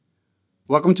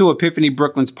Welcome to Epiphany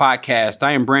Brooklyn's podcast.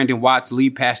 I am Brandon Watts,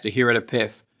 lead pastor here at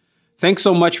Epiph. Thanks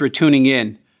so much for tuning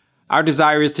in. Our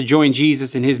desire is to join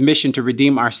Jesus in his mission to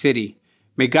redeem our city.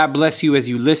 May God bless you as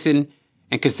you listen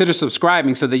and consider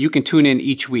subscribing so that you can tune in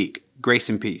each week. Grace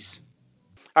and peace.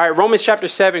 All right, Romans chapter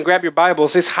 7. Grab your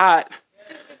Bibles. It's hot.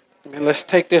 And let's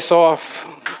take this off.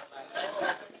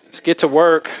 Let's get to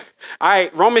work. All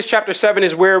right, Romans chapter 7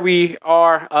 is where we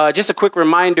are. Just a quick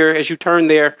reminder as you turn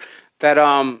there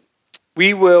that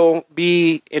we will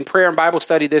be in prayer and Bible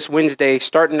study this Wednesday,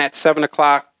 starting at 7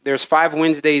 o'clock. There's 5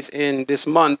 Wednesdays in this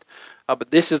month,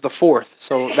 but this is the 4th.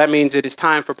 So that means it is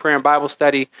time for prayer and Bible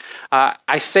study.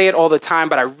 I say it all the time,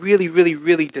 but I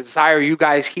really desire you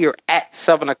guys here at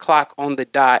 7 o'clock on the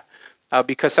dot,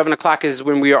 because 7 o'clock is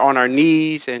when we are on our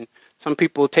knees, and some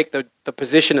people take the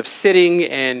position of sitting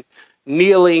and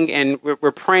kneeling, and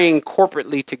we're praying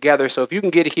corporately together. So if you can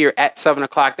get here at 7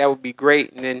 o'clock, that would be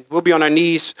great. And then we'll be on our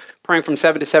knees praying from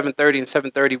 7 to 7:30, and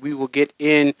 7:30 we will get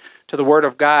into the Word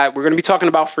of God. We're going to be talking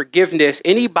about forgiveness.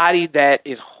 Anybody that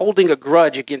is holding a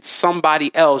grudge against somebody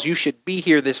else, you should be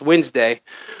here this Wednesday.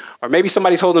 Or maybe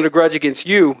somebody's holding a grudge against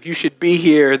you, you should be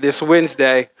here this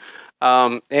Wednesday.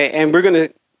 And we're going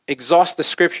to exhaust the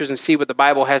scriptures and see what the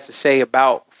Bible has to say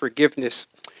about forgiveness.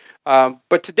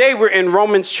 But today we're in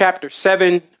Romans chapter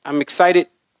 7. I'm excited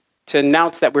to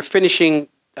announce that we're finishing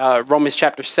Romans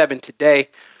chapter 7 today.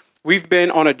 We've been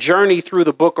on a journey through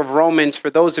the book of Romans. For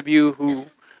those of you who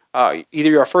either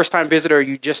you're a first-time visitor or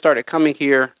you just started coming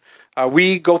here,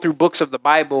 we go through books of the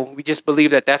Bible. We just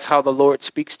believe that that's how the Lord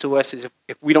speaks to us, is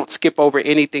if we don't skip over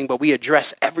anything, but we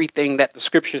address everything that the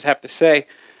scriptures have to say.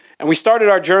 And we started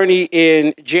our journey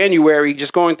in January,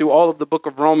 just going through all of the book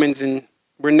of Romans, and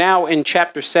we're now in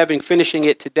chapter 7, finishing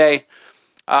it today.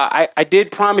 I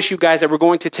did promise you guys that we're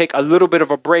going to take a little bit of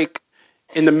a break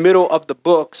in the middle of the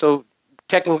book. So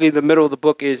technically the middle of the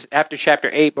book is after chapter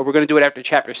 8, but we're going to do it after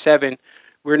chapter 7.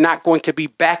 We're not going to be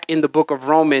back in the book of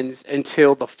Romans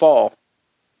until the fall.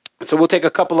 So we'll take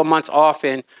a couple of months off,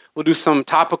 and we'll do some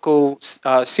topical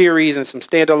series and some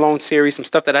standalone series, some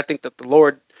stuff that I think that the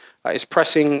Lord is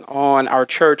pressing on our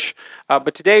church.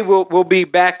 But today we'll be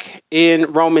back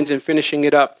in Romans and finishing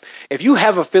it up. If you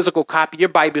have a physical copy, your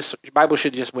Bible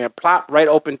should just went plop right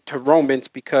open to Romans,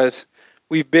 because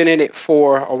we've been in it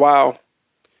for a while.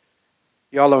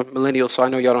 Y'all are millennials, so I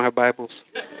know y'all don't have Bibles.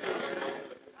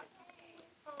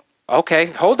 Okay,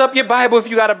 hold up your Bible if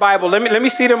you got a Bible. Let me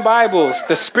see them Bibles.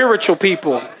 The spiritual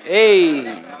people.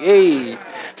 Hey.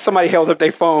 Somebody held up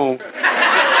their phone.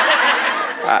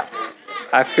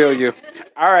 I feel you.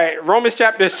 All right, Romans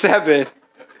chapter 7. I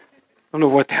don't know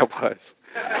what that was.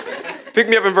 Pick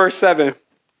me up in verse 7.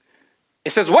 It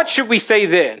says, "What should we say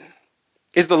then?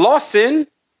 Is the law sin?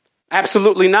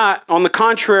 Absolutely not. On the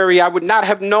contrary, I would not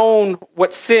have known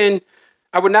sin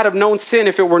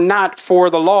if it were not for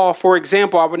the law. For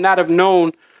example, I would not have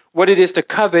known what it is to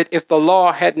covet if the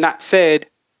law had not said,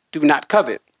 'Do not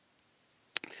covet.'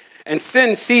 And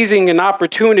sin, seizing an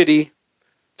opportunity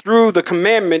through the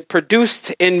commandment, produced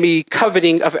in me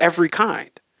coveting of every kind.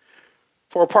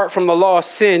 For apart from the law,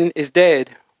 sin is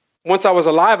dead. Once I was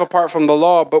alive apart from the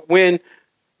law, but when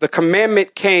the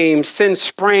commandment came, sin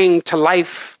sprang to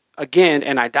life again,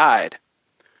 and I died.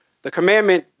 The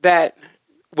commandment that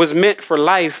was meant for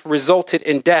life resulted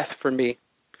in death for me.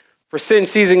 For sin,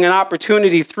 seizing an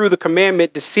opportunity through the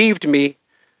commandment, deceived me,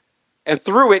 and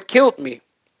through it killed me.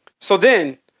 So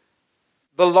then,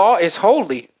 the law is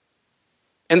holy,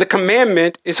 and the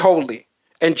commandment is holy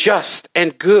and just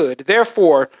and good.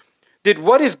 Therefore, did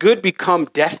what is good become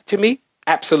death to me?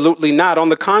 Absolutely not. On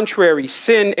the contrary,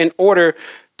 sin, in order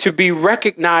to be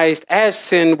recognized as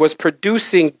sin, was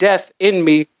producing death in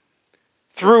me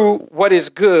through what is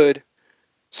good,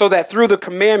 so that through the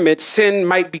commandment, sin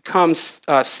might become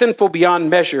sinful beyond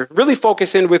measure." Really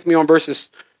focus in with me on verses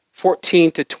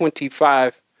 14 to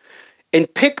 25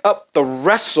 and pick up the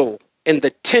wrestle and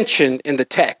the tension in the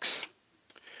text.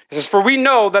 It says, "For we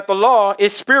know that the law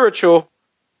is spiritual,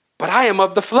 but I am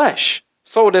of the flesh,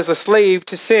 sold as a slave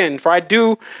to sin. For I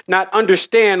do not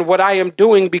understand what I am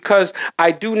doing, because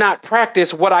I do not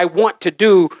practice what I want to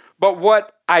do,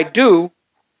 but I do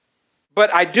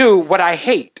what I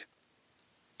hate.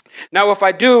 Now, if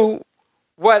I do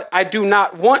what I do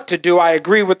not want to do, I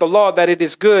agree with the law that it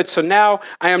is good. So now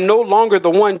I am no longer the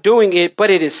one doing it, but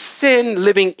it is sin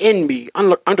living in me."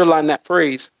 Underline that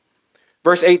phrase.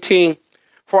 Verse 18,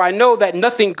 "For I know that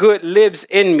nothing good lives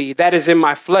in me, that is in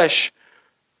my flesh.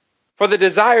 For the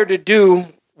desire to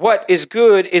do what is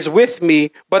good is with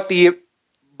me, but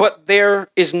there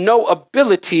is no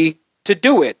ability to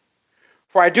do it.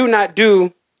 For I do not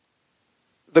do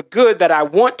the good that I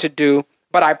want to do,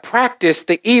 but I practice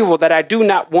the evil that I do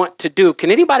not want to do.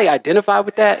 Can anybody identify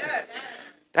with that?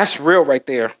 That's real right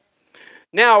there.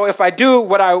 Now, if I do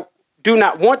what I do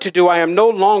not want to do, I am no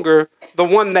longer the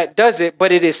one that does it,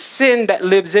 but it is sin that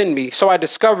lives in me. So I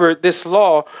discovered this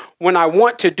law: when I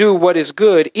want to do what is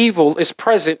good, evil is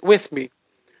present with me.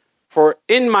 For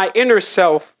in my inner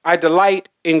self, I delight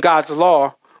in God's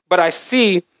law, but I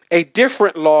see a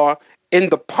different law in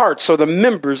the parts or the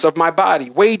members of my body,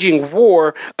 waging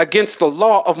war against the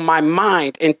law of my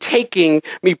mind and taking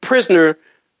me prisoner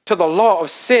to the law of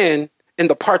sin in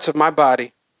the parts of my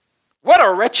body. What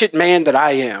a wretched man that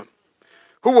I am.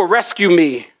 Who will rescue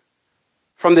me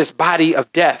from this body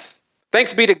of death?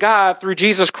 Thanks be to God through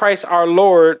Jesus Christ our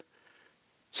Lord.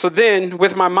 So then,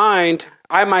 with my mind,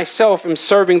 I myself am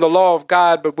serving the law of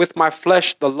God, but with my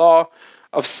flesh, the law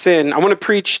of sin. I want to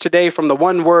preach today from the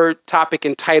one-word topic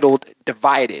entitled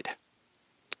divided.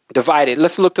 Divided.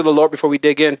 Let's look to the Lord before we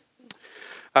dig in.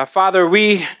 Father,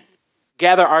 we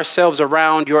gather ourselves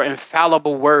around your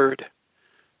infallible word,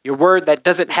 your word that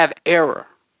doesn't have error,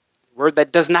 word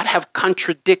that does not have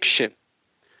contradiction.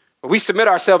 But we submit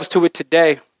ourselves to it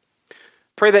today.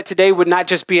 Pray that today would not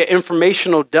just be an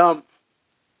informational dump.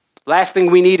 Last thing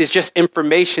we need is just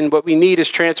information. What we need is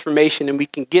transformation, and we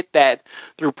can get that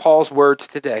through Paul's words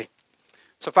today.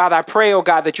 So, Father, I pray, oh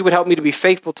God, that you would help me to be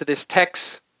faithful to this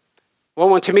text.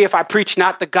 Woe unto me if I preach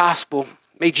not the gospel.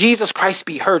 May Jesus Christ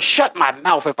be heard. Shut my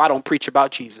mouth if I don't preach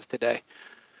about Jesus today.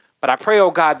 But I pray,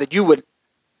 oh God, that you would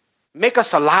make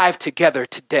us alive together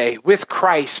today with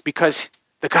Christ because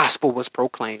the gospel was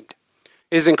proclaimed.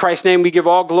 It is in Christ's name we give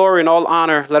all glory and all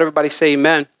honor. Let everybody say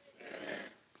amen.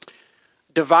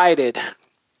 Divided.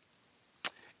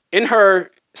 In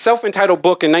her self-entitled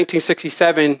book in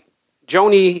 1967,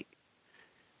 Joni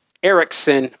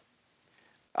Eareckson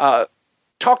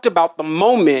talked about the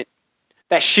moment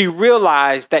that she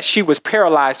realized that she was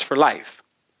paralyzed for life.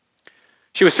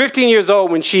 She was 15 years old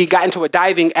when she got into a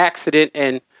diving accident,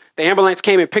 and the ambulance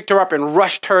came and picked her up and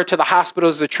rushed her to the hospital.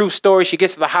 It's a true story. She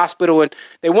gets to the hospital and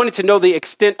they wanted to know the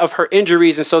extent of her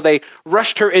injuries. And so they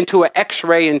rushed her into an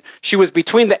x-ray, and she was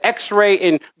between the x-ray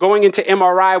and going into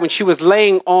MRI when she was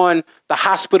laying on the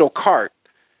hospital cart,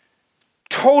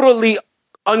 totally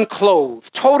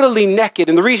unclothed, totally naked.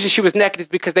 And the reason she was naked is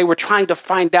because they were trying to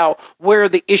find out where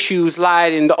the issues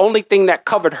lied. And the only thing that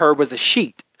covered her was a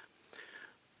sheet.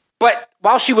 But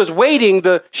while she was waiting,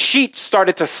 the sheet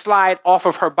started to slide off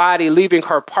of her body, leaving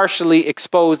her partially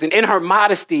exposed. And in her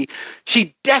modesty,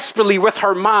 she desperately, with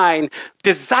her mind,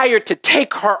 desired to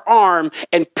take her arm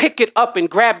and pick it up and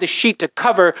grab the sheet to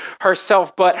cover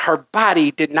herself, but her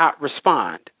body did not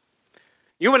respond.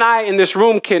 You and I in this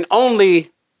room can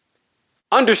only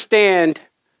understand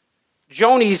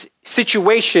Joni's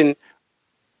situation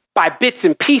by bits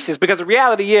and pieces, because the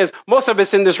reality is most of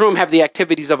us in this room have the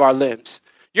activities of our limbs.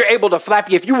 You're able to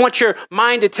flap. If you want your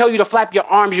mind to tell you to flap your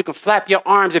arms, you can flap your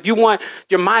arms. If you want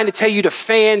your mind to tell you to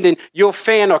fan, then you'll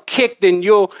fan, or kick, then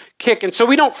you'll kick. And so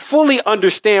we don't fully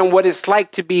understand what it's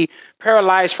like to be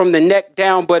paralyzed from the neck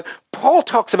down. But Paul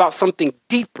talks about something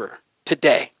deeper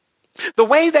today. The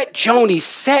way that Joni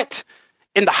sat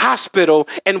in the hospital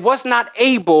and was not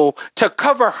able to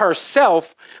cover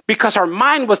herself because her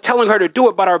mind was telling her to do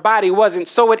it, but her body wasn't.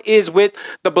 So it is with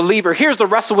the believer. Here's the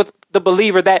wrestle with the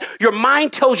believer, that your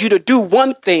mind tells you to do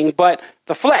one thing, but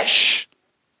the flesh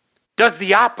does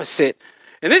the opposite.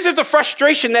 And this is the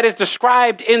frustration that is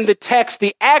described in the text,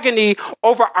 the agony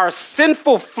over our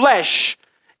sinful flesh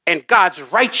and God's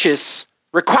righteous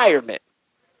requirement.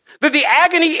 That the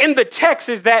agony in the text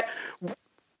is that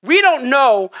we don't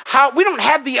know how, we don't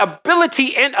have the ability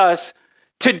in us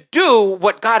to do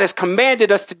what God has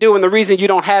commanded us to do. And the reason you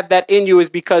don't have that in you is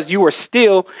because you are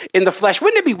still in the flesh.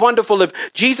 Wouldn't it be wonderful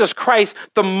if Jesus Christ,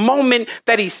 the moment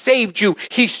that he saved you,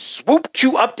 he swooped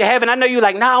you up to heaven? I know you're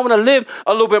like, I want to live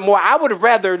a little bit more. I would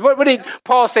rather, what did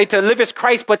Paul say? To live is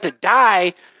Christ, but to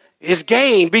die is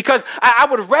gain. Because I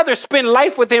would rather spend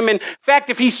life with him. In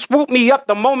fact, if he swooped me up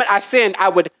the moment I sinned,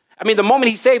 the moment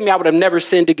he saved me, I would have never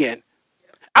sinned again.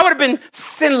 I would have been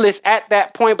sinless at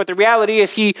that point, but the reality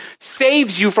is he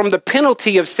saves you from the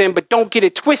penalty of sin, but don't get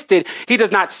it twisted. He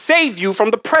does not save you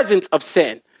from the presence of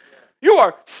sin. You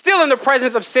are still in the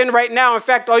presence of sin right now. In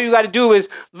fact, all you got to do is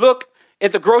look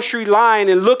at the grocery line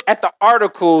and look at the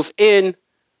articles in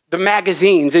the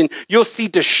magazines, and you'll see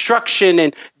destruction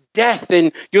and death,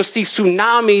 and you'll see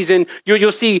tsunamis, and you'll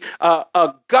see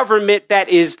a government that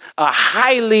is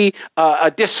highly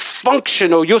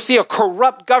dysfunctional. You'll see a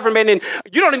corrupt government, and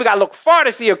you don't even got to look far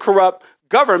to see a corrupt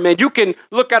government. You can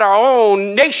look at our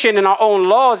own nation and our own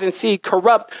laws and see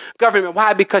corrupt government.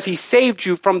 Why? Because he saved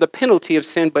you from the penalty of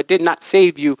sin, but did not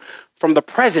save you from the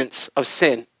presence of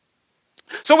sin.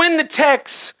 So in the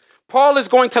text, Paul is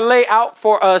going to lay out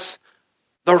for us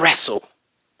the wrestle.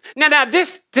 Now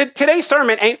today's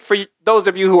sermon ain't for those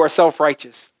of you who are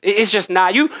self-righteous. It's just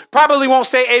not. You probably won't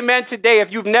say amen today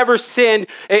if you've never sinned,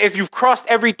 if you've crossed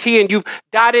every T and you've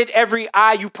dotted every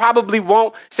I. You probably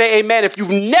won't say amen if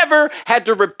you've never had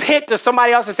to repent to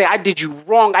somebody else and say, I did you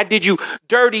wrong, I did you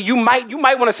dirty. You might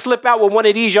want to slip out with one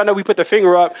of these. Y'all know we put the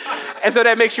finger up, and so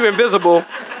that makes you invisible,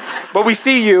 but we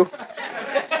see you.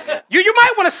 You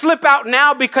might want to slip out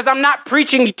now because I'm not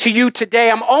preaching to you today.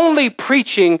 I'm only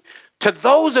preaching to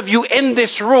those of you in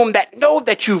this room that know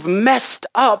that you've messed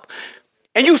up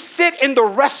and you sit in the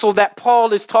wrestle that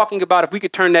Paul is talking about. If we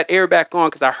could turn that air back on,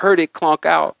 because I heard it clonk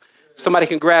out. Somebody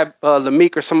can grab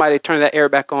Lameek or somebody to turn that air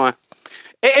back on.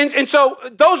 And so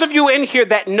those of you in here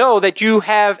that know that you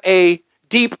have a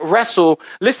deep wrestle,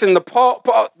 listen,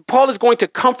 Paul is going to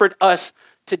comfort us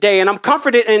today. And I'm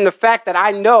comforted in the fact that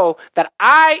I know that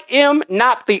I am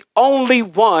not the only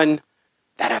one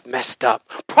that have messed up.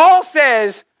 Paul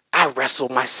says, I wrestle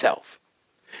myself.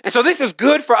 And so this is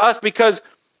good for us because,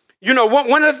 you know,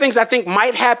 one of the things I think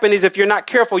might happen is if you're not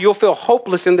careful, you'll feel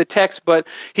hopeless in the text, but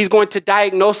he's going to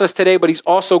diagnose us today, but he's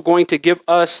also going to give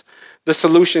us the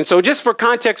solution. So just for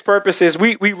context purposes,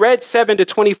 we read 7 to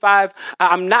 25.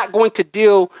 I'm not going to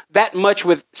deal that much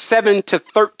with 7 to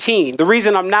 13. The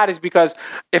reason I'm not is because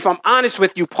if I'm honest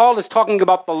with you, Paul is talking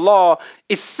about the law.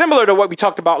 It's similar to what we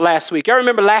talked about last week. I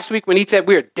remember last week when he said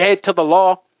we're dead to the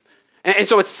law. And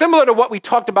so it's similar to what we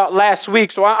talked about last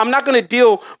week. So I'm not going to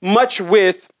deal much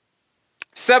with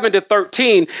 7 to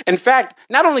 13. In fact,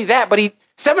 not only that, but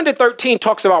 7 to 13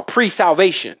 talks about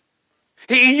pre-salvation.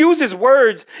 He uses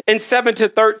words in 7 to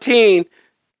 13,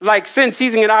 like sin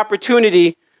seizing an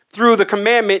opportunity through the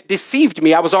commandment deceived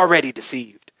me. I was already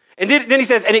deceived. And then he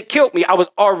says, and it killed me. I was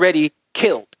already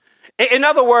killed. In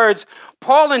other words,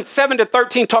 Paul in 7 to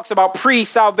 13 talks about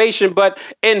pre-salvation, but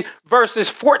in verses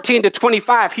 14 to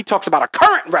 25, he talks about a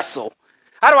current wrestle.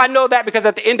 How do I know that? Because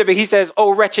at the end of it, he says,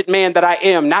 oh, wretched man that I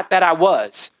am, not that I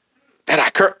was.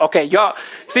 Okay, y'all.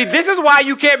 See, this is why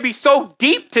you can't be so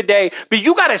deep today, but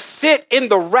you got to sit in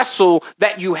the wrestle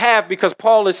that you have, because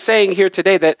Paul is saying here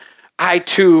today that I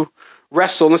too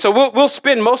wrestle. And so we'll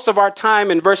spend most of our time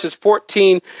in verses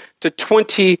 14 to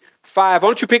 25. Why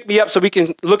don't you pick me up so we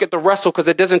can look at the wrestle, because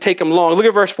it doesn't take him long. Look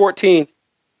at verse 14.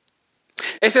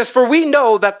 It says, for we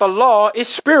know that the law is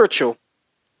spiritual,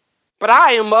 but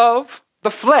I am of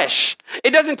the flesh.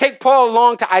 It doesn't take Paul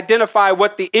long to identify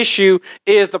what the issue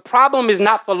is. The problem is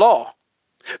not the law,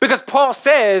 because Paul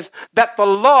says that the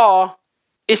law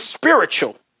is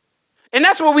spiritual. And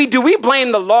that's what we do. We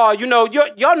blame the law. You know,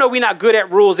 y'all know we're not good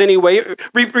at rules anyway.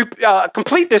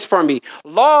 Complete this for me.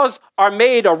 Rules are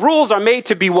made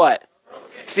to be what?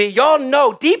 See, y'all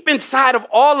know deep inside of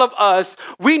all of us,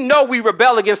 we know we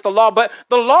rebel against the law, but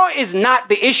the law is not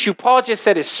the issue. Paul just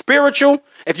said it's spiritual.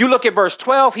 If you look at verse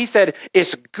 12, he said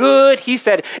it's good. He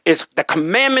said it's the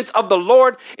commandments of the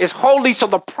Lord is holy. So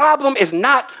the problem is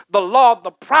not the law.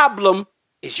 The problem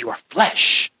is your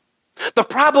flesh. The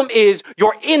problem is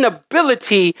your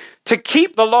inability to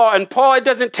keep the law. And Paul, it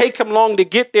doesn't take him long to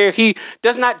get there. He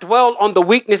does not dwell on the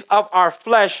weakness of our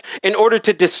flesh in order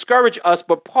to discourage us.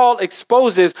 But Paul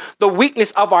exposes the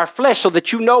weakness of our flesh so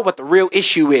that you know what the real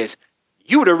issue is.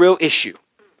 You the real issue.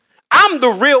 I'm the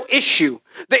real issue.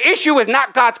 The issue is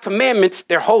not God's commandments.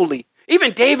 They're holy.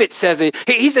 Even David says it.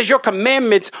 He says, your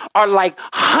commandments are like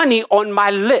honey on my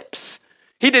lips.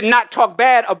 He did not talk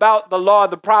bad about the law.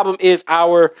 The problem is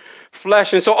our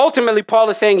flesh. And so ultimately, Paul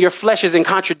is saying your flesh is in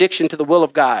contradiction to the will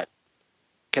of God.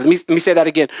 Okay, let me say that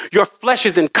again. Your flesh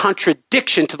is in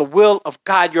contradiction to the will of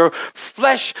God. Your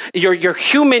flesh, your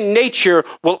human nature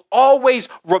will always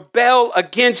rebel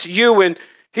against you. And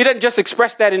he doesn't just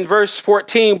express that in verse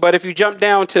 14, but if you jump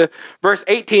down to verse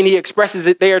 18, he expresses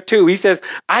it there too. He says,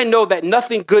 I know that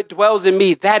nothing good dwells in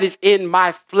me. That is in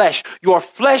my flesh. Your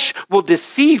flesh will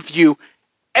deceive you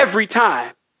every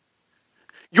time.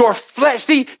 Your flesh.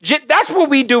 See, that's what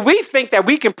we do. We think that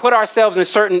we can put ourselves in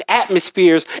certain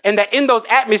atmospheres and that in those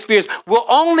atmospheres we'll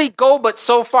only go but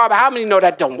so far. But how many know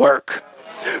that don't work?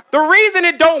 The reason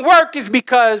it don't work is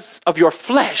because of your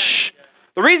flesh.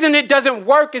 The reason it doesn't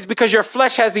work is because your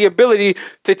flesh has the ability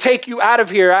to take you out of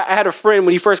here. I had a friend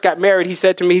when he first got married. He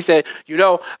said to me, you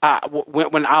know,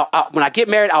 when I get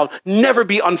married, I'll never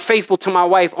be unfaithful to my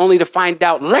wife, only to find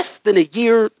out less than a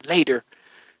year later.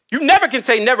 You never can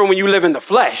say never when you live in the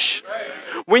flesh.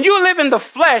 When you live in the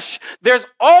flesh, there's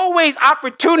always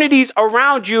opportunities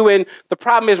around you. And the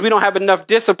problem is we don't have enough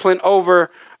discipline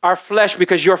over our flesh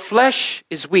because your flesh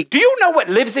is weak. Do you know what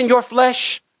lives in your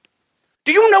flesh?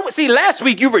 Do you know what? See, last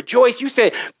week you rejoiced. You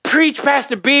said, preach,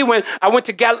 Pastor B, when I went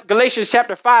to Galatians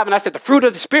chapter 5, and I said the fruit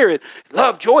of the Spirit,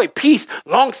 love, joy, peace,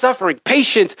 long-suffering,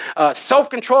 patience,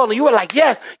 self-control. And you were like,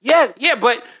 yes.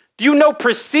 But do you know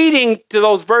preceding to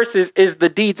those verses is the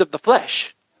deeds of the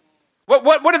flesh?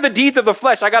 What are the deeds of the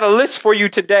flesh? I got a list for you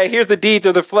today. Here's the deeds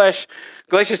of the flesh.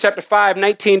 Galatians chapter 5,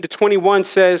 19 to 21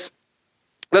 says,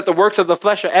 that the works of the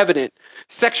flesh are evident: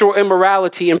 sexual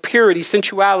immorality, impurity,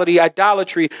 sensuality,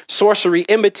 idolatry, sorcery,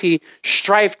 enmity,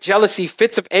 strife, jealousy,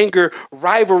 fits of anger,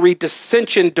 rivalry,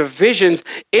 dissension, divisions,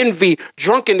 envy,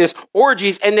 drunkenness,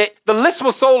 orgies. And the list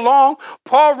was so long,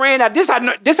 Paul ran out. This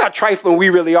is how trifling we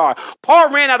really are. Paul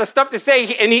ran out of stuff to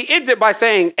say, and he ends it by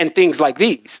saying, and things like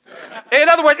these. In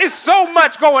other words, it's so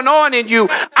much going on in you.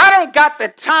 I don't got the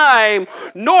time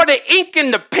nor the ink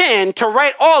in the pen to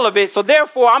write all of it. So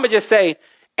therefore, I'm going to just say,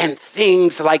 and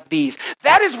things like these.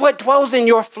 That is what dwells in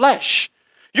your flesh.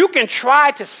 You can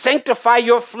try to sanctify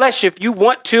your flesh if you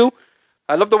want to.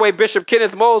 I love the way Bishop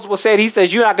Kenneth Mose will say it. He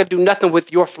says, you're not going to do nothing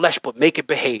with your flesh but make it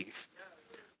behave.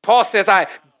 Paul says, I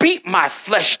beat my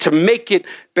flesh to make it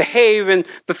behave. And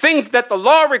the things that the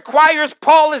law requires,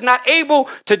 Paul is not able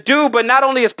to do. But not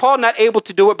only is Paul not able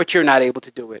to do it, but you're not able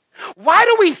to do it. Why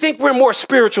do we think we're more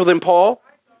spiritual than Paul?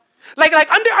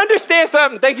 Understand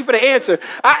something. Thank you for the answer.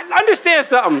 I understand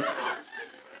something.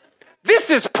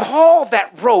 This is Paul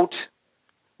that wrote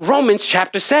Romans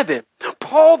chapter 7.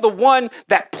 Paul, the one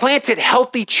that planted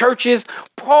healthy churches.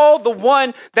 Paul, the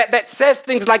one that says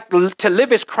things like to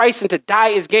live is Christ and to die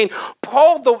is gain.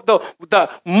 Paul, the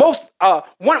most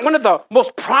one of the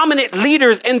most prominent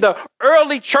leaders in the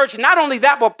early church. Not only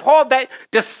that, but Paul that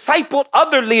discipled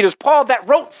other leaders. Paul that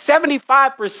wrote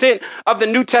 75% of the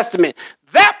New Testament.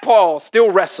 That Paul still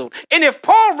wrestled. And if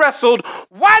Paul wrestled,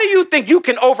 why do you think you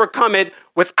can overcome it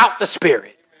without the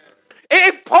Spirit?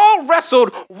 If Paul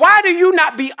wrestled, why do you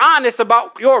not be honest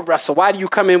about your wrestle? Why do you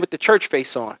come in with the church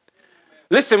face on?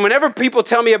 Listen, whenever people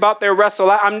tell me about their wrestle,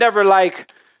 I'm never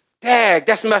like, dang,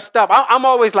 that's messed up. I'm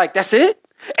always like, that's it?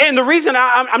 And the reason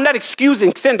I'm not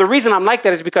excusing sin, the reason I'm like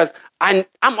that is because I'm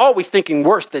always thinking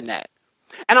worse than that.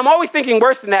 And I'm always thinking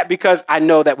worse than that because I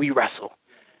know that we wrestle.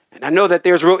 And I know that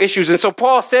there's real issues. And so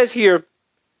Paul says here,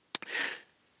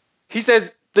 he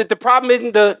says that the problem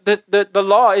isn't the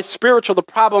law is spiritual. The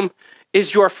problem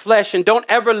is your flesh. And don't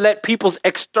ever let people's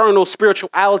external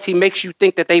spirituality makes you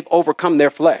think that they've overcome their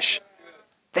flesh.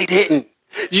 They didn't.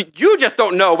 You just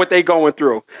don't know what they're going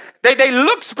through. They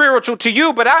look spiritual to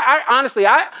you, but I honestly,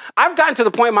 I've gotten to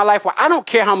the point in my life where I don't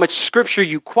care how much scripture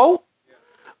you quote.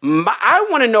 I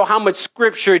want to know how much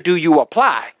scripture do you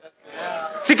apply.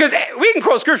 See, because we can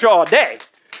quote scripture all day.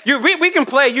 We can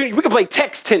play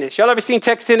text tennis. Y'all ever seen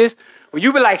text tennis? Where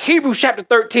you be like Hebrews chapter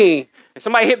 13, and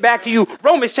somebody hit back to you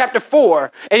Romans chapter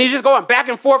 4, and you're just going back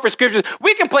and forth for scriptures.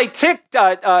 We can play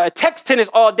text tennis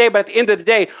all day, but at the end of the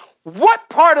day, what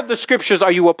part of the scriptures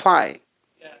are you applying?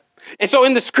 Yeah. And so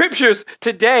in the scriptures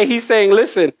today, he's saying,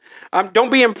 listen,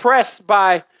 don't be impressed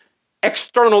by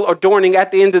external adorning.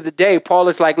 At the end of the day, Paul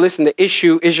is like, listen, the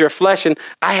issue is your flesh, and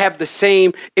I have the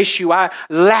same issue. I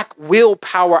lack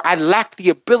willpower. I lack the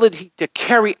ability to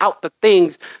carry out the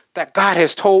things that God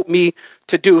has told me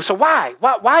to do. So why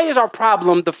is our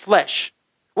problem the flesh?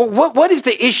 Well, what is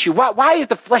the issue? Why is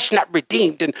the flesh not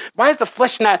redeemed? And why is the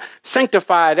flesh not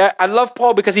sanctified? I love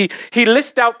Paul because he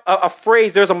lists out a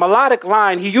phrase. There's a melodic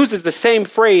line. He uses the same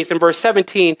phrase in verse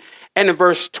 17 and in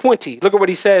verse 20. Look at what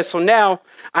he says. So now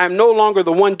I am no longer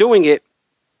the one doing it,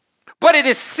 but it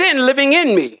is sin living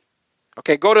in me.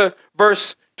 Okay, go to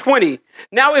verse 20.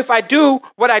 Now if I do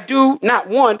what I do not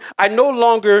want,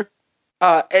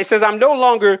 it says I'm no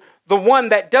longer the one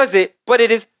that does it, but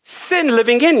it is sin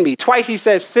living in me. Twice he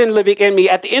says sin living in me.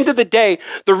 At the end of the day,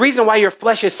 the reason why your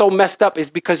flesh is so messed up is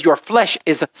because your flesh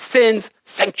is sin's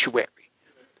sanctuary.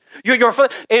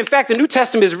 In fact, the New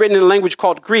Testament is written in a language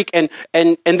called Greek, and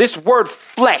this word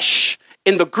flesh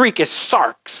in the Greek is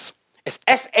sarx. It's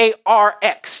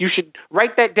S-A-R-X. You should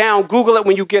write that down. Google it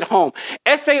when you get home.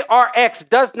 S-A-R-X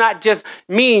does not just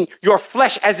mean your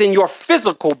flesh as in your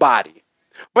physical body,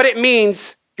 but it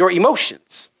means your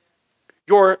emotions,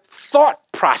 your thought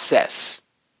process,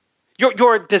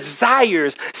 your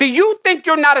desires. See, you think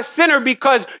you're not a sinner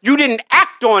because you didn't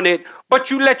act on it, but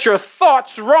you let your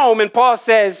thoughts roam. And Paul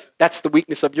says that's the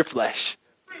weakness of your flesh.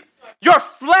 Your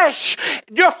flesh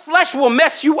will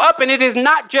mess you up, and it is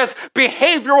not just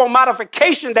behavioral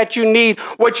modification that you need.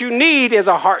 What you need is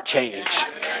a heart change.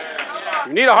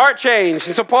 You need a heart change.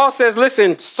 And so Paul says,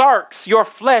 listen, sarx, your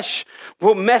flesh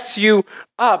will mess you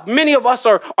up. Many of us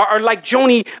are like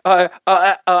Joni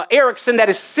Erickson that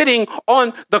is sitting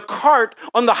on the cart,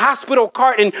 on the hospital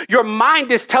cart, and your mind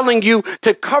is telling you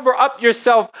to cover up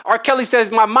yourself. R. Kelly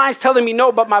says, my mind's telling me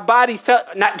no, but my body's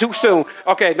not too soon.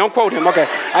 Okay, don't quote him. Okay,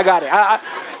 I got it.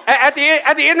 At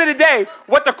the end of the day,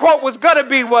 what the quote was going to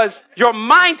be was, your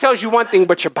mind tells you one thing,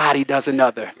 but your body does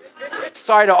another.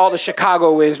 Sorry to all the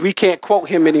Chicagoans, we can't quote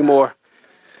him anymore.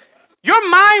 Your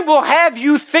mind will have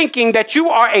you thinking that you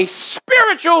are a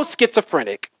spiritual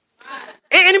schizophrenic.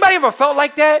 Anybody ever felt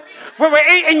like that?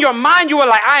 Where in your mind you were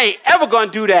like, I ain't ever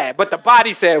gonna do that. But the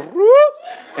body said, whoop,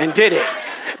 and did it.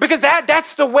 Because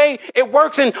that's the way it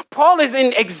works. And Paul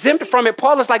isn't exempt from it.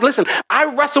 Paul is like, listen, I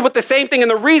wrestle with the same thing. And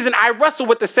the reason I wrestle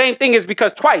with the same thing is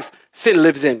because twice sin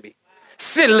lives in me.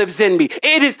 Sin lives in me.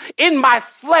 It is in my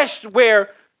flesh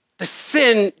where the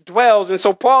sin dwells. And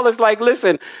so Paul is like,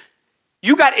 listen,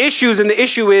 you got issues, and the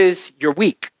issue is you're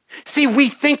weak. See, we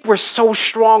think we're so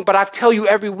strong, but I tell you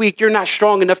every week, you're not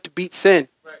strong enough to beat sin.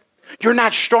 Right. You're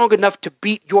not strong enough to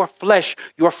beat your flesh.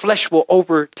 Your flesh will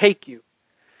overtake you.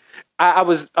 I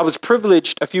was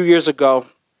privileged a few years ago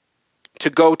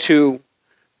to go to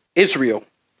Israel.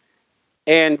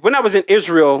 And when I was in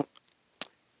Israel,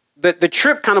 the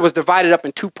trip kind of was divided up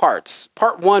in two parts.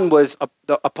 Part one was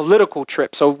a political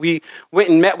trip. So we went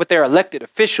and met with their elected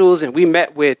officials, and we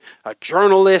met with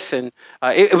journalists, and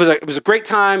it was a great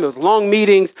time. It was long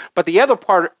meetings. But the other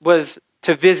part was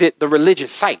to visit the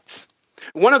religious sites.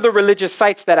 One of the religious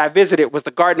sites that I visited was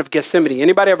the Garden of Gethsemane.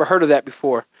 Anybody ever heard of that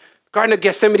before? Garden of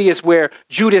Gethsemane is where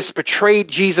Judas betrayed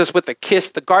Jesus with a kiss.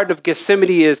 The Garden of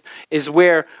Gethsemane is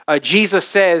where Jesus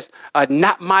says,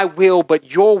 not my will,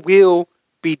 but your will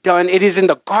be done. It is in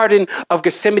the Garden of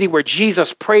Gethsemane where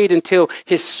Jesus prayed until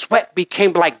his sweat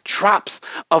became like drops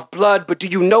of blood. But do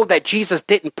you know that Jesus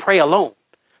didn't pray alone?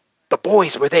 The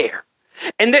boys were there.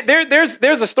 And there's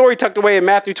a story tucked away in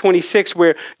Matthew 26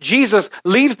 where Jesus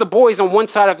leaves the boys on one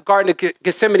side of the Garden of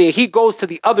Gethsemane, and he goes to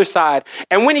the other side.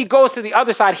 And when he goes to the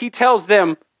other side, he tells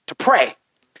them to pray.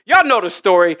 Y'all know the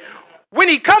story. When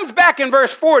he comes back in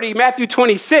verse 40, Matthew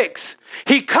 26,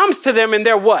 he comes to them and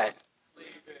they're what?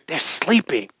 They're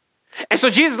sleeping. And so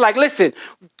Jesus is like, listen,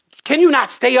 can you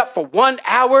not stay up for 1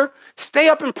 hour? Stay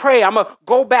up and pray. I'm going to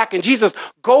go back. And Jesus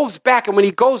goes back. And when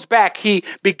he goes back, he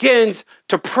begins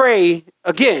to pray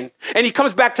again. And he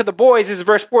comes back to the boys. This is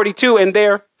verse 42. And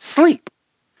they're asleep.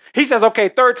 He says, okay,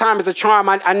 third time is a charm.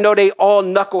 I know they all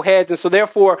knuckleheads. And so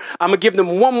therefore, I'm going to give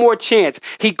them one more chance.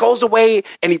 He goes away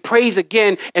and he prays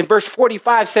again. And verse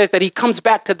 45 says that he comes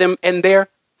back to them and they're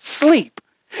asleep.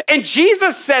 And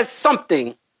Jesus says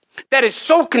something that is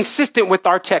so consistent with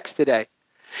our text today.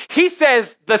 He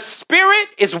says, the spirit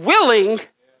is willing,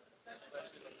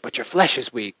 but your flesh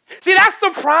is weak. See, that's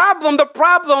the problem. The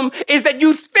problem is that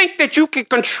you think that you can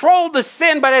control the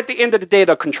sin, but at the end of the day,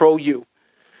 it'll control you.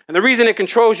 And the reason it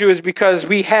controls you is because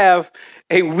we have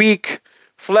a weak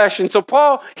flesh. And so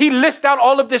Paul, he lists out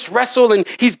all of this wrestle, and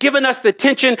he's given us the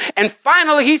tension. And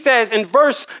finally, he says in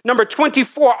verse number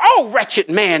 24, oh, wretched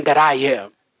man that I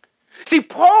am. See,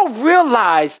 Paul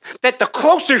realized that the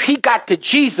closer he got to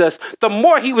Jesus, the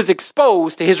more he was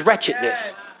exposed to his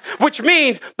wretchedness, which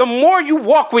means the more you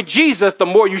walk with Jesus, the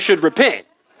more you should repent.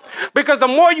 Because the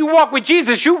more you walk with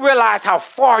Jesus, you realize how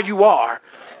far you are.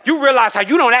 You realize how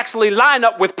you don't actually line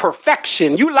up with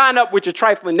perfection. You line up with your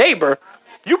trifling neighbor.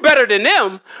 You better than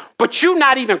them, but you're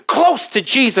not even close to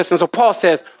Jesus. And so Paul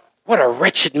says, what a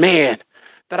wretched man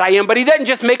that I am. But he doesn't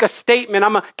just make a statement.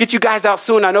 I'm going to get you guys out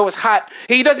soon. I know it's hot.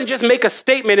 He doesn't just make a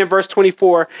statement in verse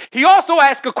 24. He also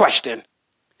asks a question.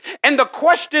 And the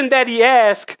question that he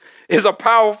asks is a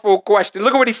powerful question.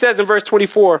 Look at what he says in verse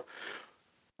 24.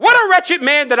 What a wretched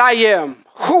man that I am.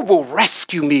 Who will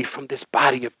rescue me from this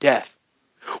body of death?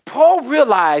 Paul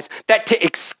realized that to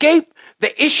escape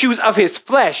the issues of his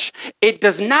flesh, it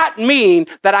does not mean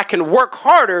that I can work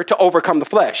harder to overcome the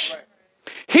flesh.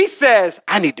 He says,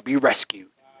 I need to be rescued.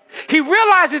 He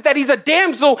realizes that he's a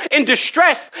damsel in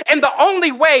distress, and the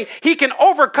only way he can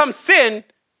overcome sin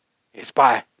is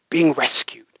by being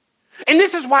rescued. And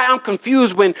this is why I'm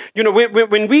confused when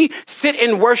we sit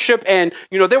in worship, and,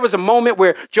 there was a moment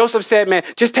where Joseph said, man,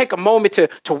 just take a moment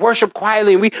to worship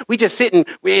quietly. And we just sit and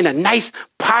we're in a nice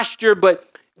posture. But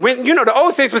when, the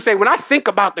old saints would say, when I think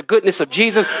about the goodness of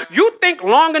Jesus, you think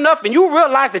long enough and you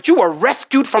realize that you were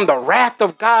rescued from the wrath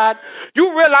of God.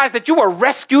 You realize that you were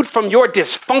rescued from your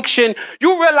dysfunction.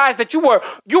 You realize that you were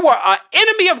an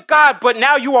enemy of God, but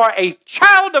now you are a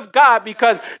child of God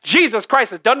because Jesus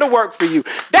Christ has done the work for you.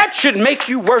 That should make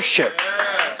you worship.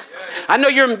 I know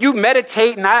you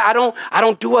meditate, and I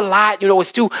don't do a lot.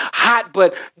 It's too hot,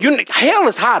 but hell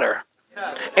is hotter.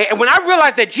 And when I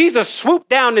realized that Jesus swooped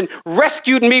down and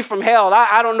rescued me from hell,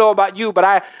 I don't know about you,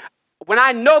 but when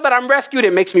I know that I'm rescued,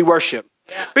 it makes me worship.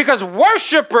 Because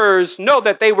worshipers know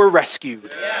that they were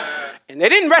rescued. And they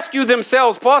didn't rescue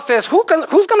themselves. Paul says, who's going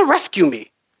to rescue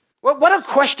me? Well, what a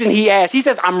question he asked. He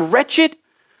says, I'm wretched.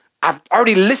 I've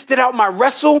already listed out my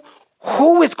wrestle.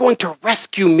 Who is going to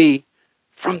rescue me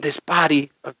from this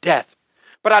body of death?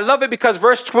 But I love it because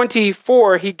verse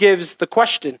 24, he gives the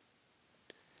question.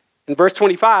 In verse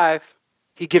 25,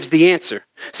 he gives the answer.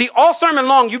 See, all sermon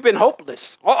long, you've been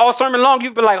hopeless. All sermon long,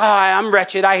 you've been like, I'm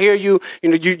wretched. I hear you.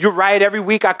 You're right. Every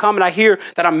week I come and I hear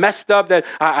that I'm messed up, that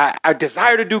I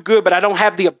desire to do good, but I don't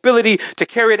have the ability to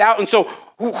carry it out. And so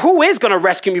who is going to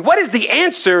rescue me? What is the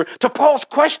answer to Paul's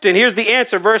question? Here's the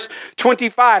answer, verse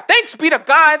 25. Thanks be to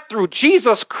God through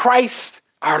Jesus Christ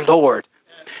our Lord.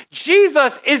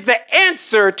 Jesus is the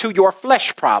answer to your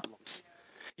flesh problems.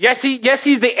 Yes,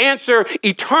 he's the answer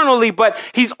eternally, but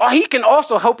he can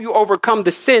also help you overcome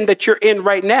the sin that you're in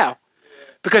right now.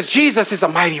 Because Jesus is a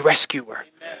mighty rescuer.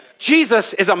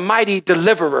 Jesus is a mighty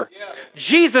deliverer.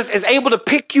 Jesus is able to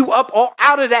pick you up all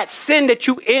out of that sin that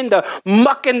you in, the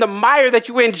muck and the mire that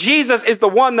you in. Jesus is the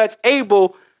one that's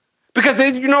able, because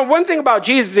one thing about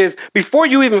Jesus is before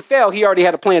you even fell, he already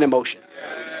had a plan in motion.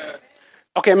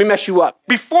 Okay, let me mess you up.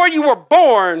 Before you were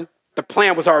born, the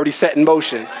plan was already set in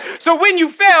motion. So when you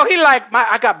fell,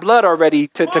 I got blood already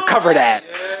to cover that.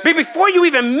 But before you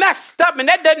even messed up, and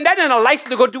that isn't a license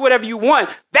to go do whatever you want.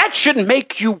 That shouldn't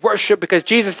make you worship, because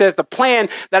Jesus says the plan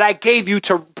that I gave you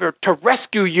to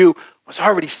rescue you was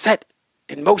already set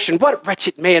in motion. What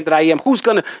wretched man that I am. Who's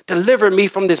going to deliver me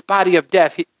from this body of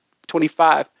death?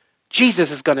 25.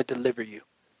 Jesus is going to deliver you.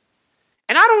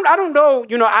 And I don't know,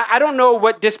 I don't know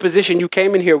what disposition you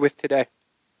came in here with today.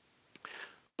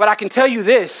 But I can tell you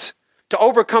this, to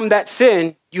overcome that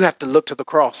sin, you have to look to the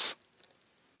cross.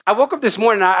 I woke up this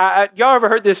morning, y'all ever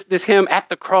heard this hymn, At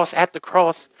the Cross,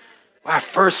 where I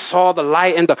first saw the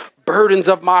light and the burdens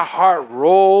of my heart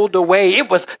rolled away. It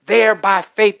was there by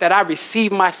faith that I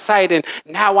received my sight, and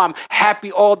now I'm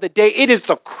happy all the day. It is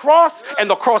the cross and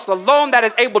the cross alone that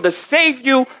is able to save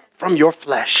you from your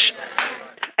flesh.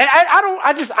 And I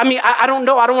don't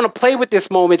know. I don't want to play with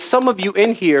this moment. Some of you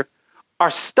in here are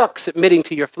stuck submitting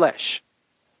to your flesh.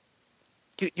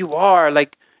 You are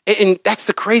and that's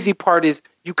the crazy part is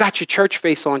you got your church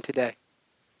face on today.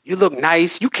 You look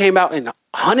nice. You came out in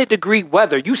 100-degree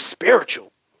weather. You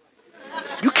spiritual.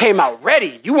 You came out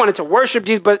ready. You wanted to worship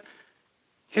Jesus, but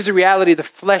here's the reality. The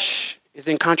flesh is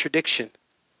in contradiction.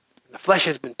 The flesh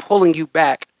has been pulling you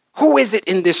back. Who is it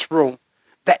in this room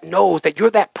that knows that you're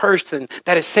that person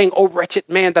that is saying, oh, wretched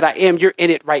man that I am, you're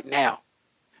in it right now?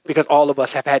 Because all of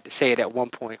us have had to say it at one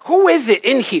point. Who is it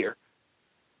in here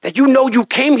that you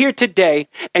came here today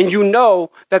and you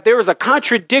know that there is a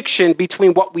contradiction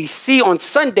between what we see on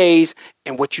Sundays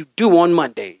and what you do on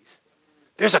Mondays?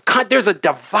 There's a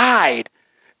divide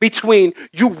between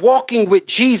you walking with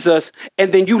Jesus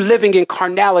and then you living in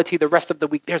carnality the rest of the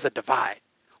week. There's a divide.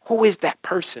 Who is that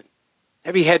person?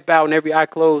 Every head bowed and every eye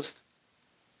closed.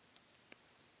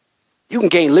 You can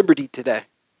gain liberty today.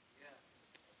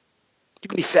 You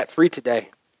can be set free today.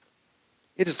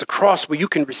 It is the cross where you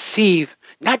can receive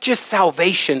not just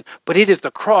salvation, but it is the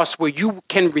cross where you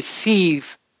can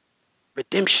receive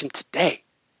redemption today.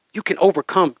 You can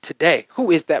overcome today. Who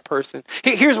is that person?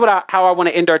 Here's how I want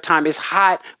to end our time. It's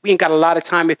hot. We ain't got a lot of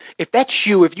time. If that's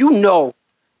you, if you know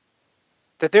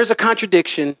that there's a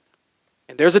contradiction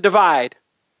and there's a divide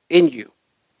in you,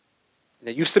 and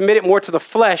that you submitted more to the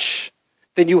flesh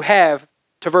than you have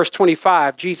to verse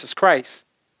 25, Jesus Christ.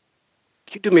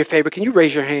 Can you do me a favor? Can you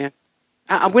raise your hand?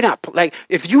 We're not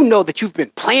if you know that you've been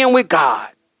playing with God.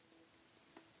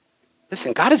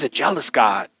 Listen, God is a jealous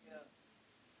God.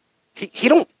 He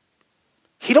don't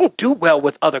do well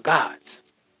with other gods.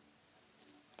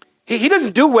 He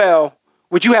doesn't do well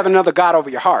with you having another God over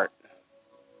your heart.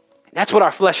 And that's what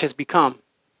our flesh has become.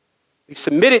 We've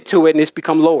submitted to it and it's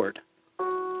become Lord.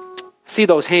 See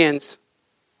those hands.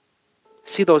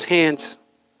 See those hands.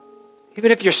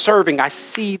 Even if you're serving, I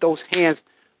see those hands.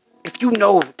 If you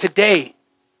know today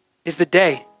is the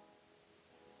day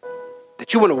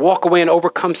that you want to walk away and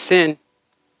overcome sin,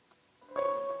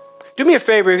 do me a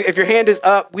favor. If your hand is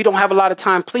up, we don't have a lot of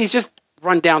time. Please just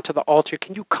run down to the altar.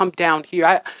 Can you come down here?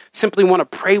 I simply want to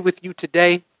pray with you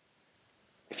today.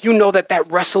 If you know that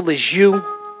wrestle is you,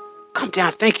 come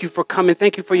down. Thank you for coming.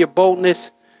 Thank you for your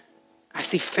boldness. I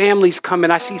see families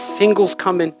coming. I see singles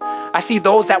coming. I see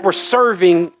those that were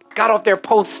serving got off their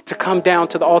posts to come down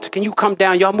to the altar. Can you come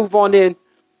down? Y'all move on in.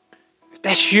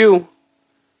 that's you.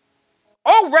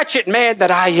 Oh, wretched man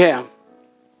that I am,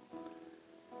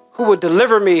 who will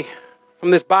deliver me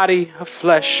from this body of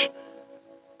flesh?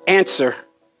 Answer,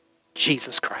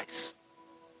 Jesus Christ.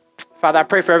 Father, I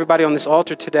pray for everybody on this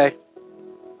altar today.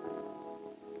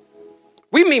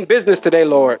 We mean business today,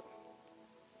 Lord,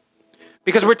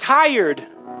 because we're tired.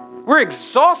 We're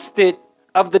exhausted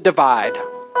of the divide.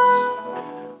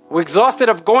 We're exhausted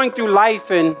of going through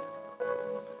life and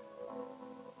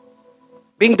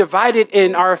being divided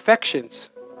in our affections.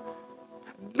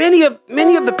 Many of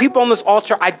the people on this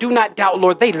altar, I do not doubt,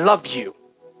 Lord, they love you.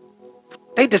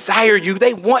 They desire you.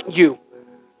 They want you.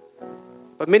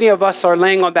 But many of us are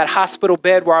laying on that hospital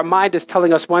bed where our mind is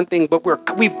telling us one thing, but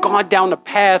we've gone down the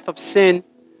path of sin.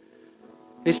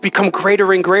 It's become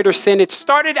greater and greater sin. It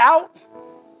started out,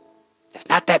 it's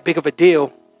not that big of a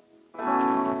deal.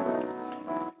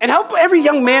 And help every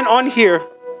young man on here,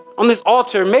 on this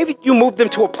altar, maybe you move them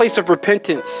to a place of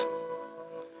repentance.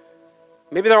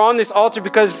 Maybe they're on this altar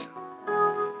because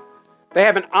they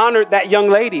haven't honored that young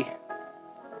lady.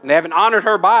 And they haven't honored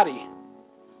her body.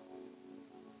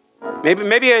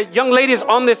 Maybe a young lady is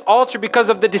on this altar because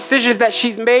of the decisions that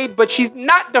she's made, but she's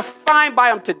not defined by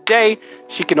them today.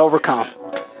 She can overcome.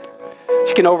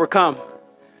 She can overcome.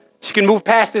 She can move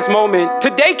past this moment.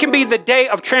 Today can be the day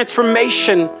of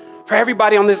transformation for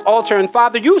everybody on this altar. And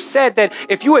Father, you said that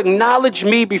if you acknowledge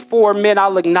me before men,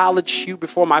 I'll acknowledge you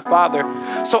before my Father.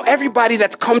 So everybody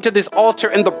that's come to this altar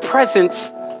in the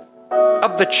presence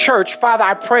of the church, Father,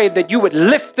 I pray that you would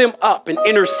lift them up and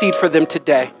intercede for them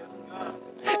today.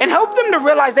 And help them to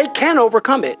realize they can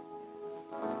overcome it.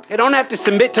 They don't have to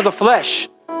submit to the flesh.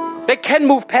 They can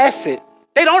move past it.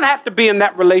 They don't have to be in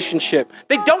that relationship.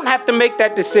 They don't have to make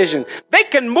that decision. They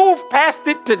can move past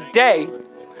it today.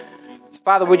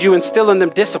 Father, would you instill in them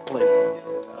discipline?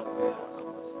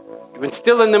 You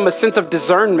instill in them a sense of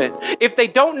discernment. If they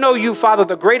don't know you, Father,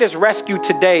 the greatest rescue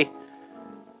today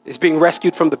is being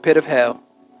rescued from the pit of hell.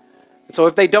 And so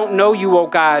if they don't know you, oh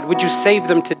God, would you save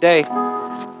them today?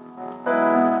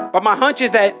 But my hunch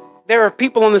is that there are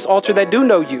people on this altar that do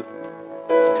know you.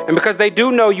 And because they do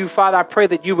know you, Father, I pray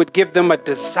that you would give them a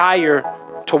desire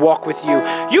to walk with you.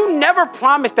 You never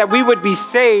promised that we would be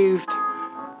saved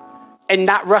and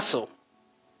not wrestle.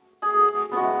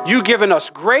 You've given us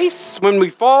grace when we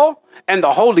fall and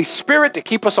the Holy Spirit to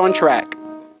keep us on track.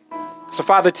 So,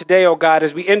 Father, today, oh God,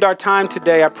 as we end our time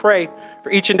today, I pray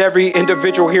for each and every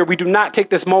individual here. We do not take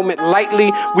this moment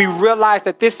lightly. We realize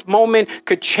that this moment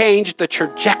could change the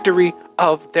trajectory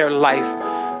of their life.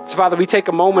 So, Father, we take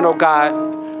a moment, oh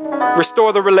God,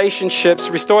 restore the relationships,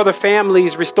 restore the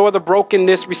families, restore the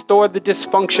brokenness, restore the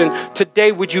dysfunction.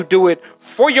 Today, would you do it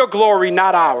for your glory,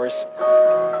 not ours?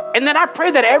 And then I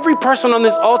pray that every person on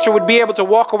this altar would be able to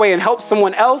walk away and help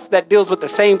someone else that deals with the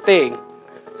same thing.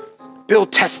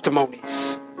 Build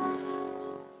testimonies.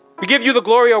 We give you the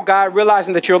glory, oh God,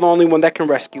 realizing that you're the only one that can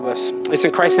rescue us. It's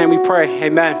in Christ's name we pray.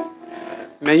 Amen.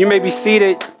 Amen. You may be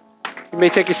seated. You may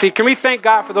take your seat. Can we thank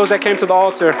God for those that came to the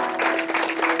altar?